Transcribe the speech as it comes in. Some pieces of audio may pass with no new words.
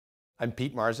I'm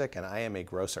Pete Marczyk, and I am a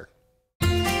grocer.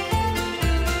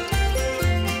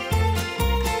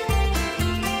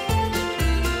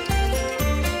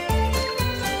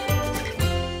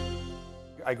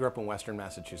 I grew up in Western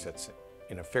Massachusetts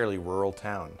in a fairly rural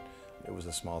town. It was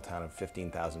a small town of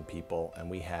 15,000 people, and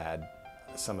we had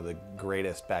some of the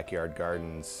greatest backyard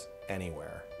gardens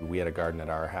anywhere. We had a garden at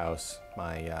our house.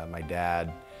 My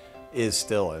dad is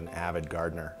still an avid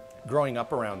gardener. Growing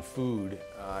up around food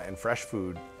and fresh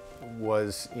food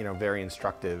was, very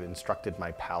instructed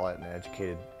my palate and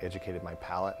educated my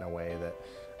palate in a way that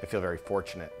I feel very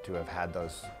fortunate to have had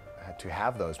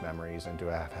those memories and to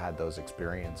have had those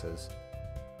experiences.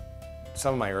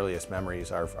 Some of my earliest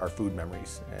memories are food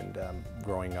memories, and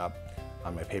growing up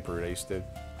on my paper route, I used to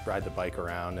ride the bike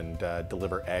around and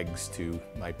deliver eggs to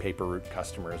my paper route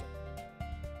customers.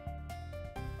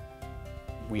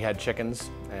 We had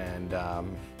chickens, and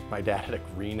my dad had a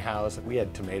greenhouse. We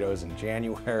had tomatoes in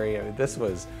January. I mean, this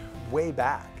was way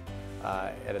back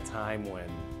at a time when,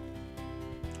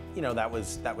 that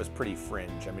was pretty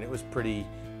fringe. I mean, it was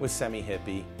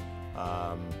semi-hippie,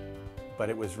 but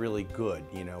it was really good.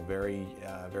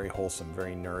 Very wholesome,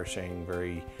 very nourishing,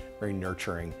 very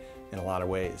nurturing in a lot of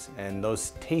ways. And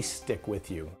those tastes stick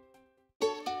with you.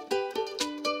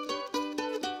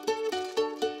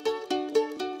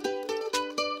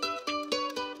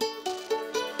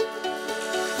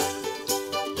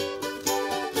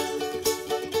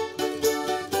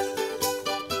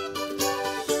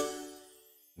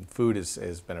 Food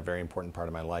has been a very important part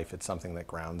of my life. It's something that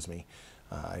grounds me.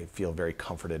 I feel very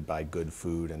comforted by good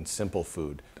food and simple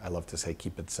food. I love to say,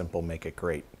 keep it simple, make it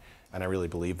great. And I really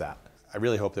believe that. I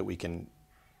really hope that we can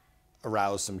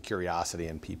arouse some curiosity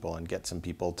in people and get some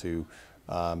people to,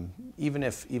 even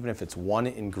if it's one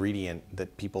ingredient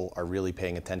that people are really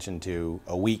paying attention to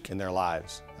a week in their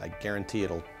lives, I guarantee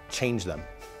it'll change them.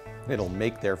 It'll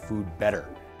make their food better.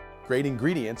 Great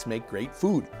ingredients make great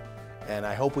food. And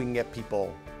I hope we can get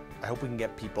people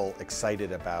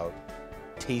excited about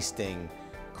tasting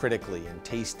critically and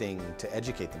tasting to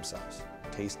educate themselves,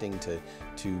 tasting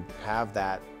to have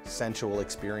that sensual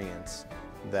experience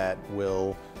that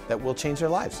will change their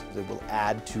lives, that will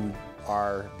add to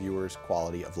our viewers'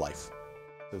 quality of life.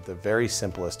 The very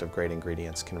simplest of great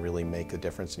ingredients can really make a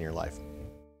difference in your life.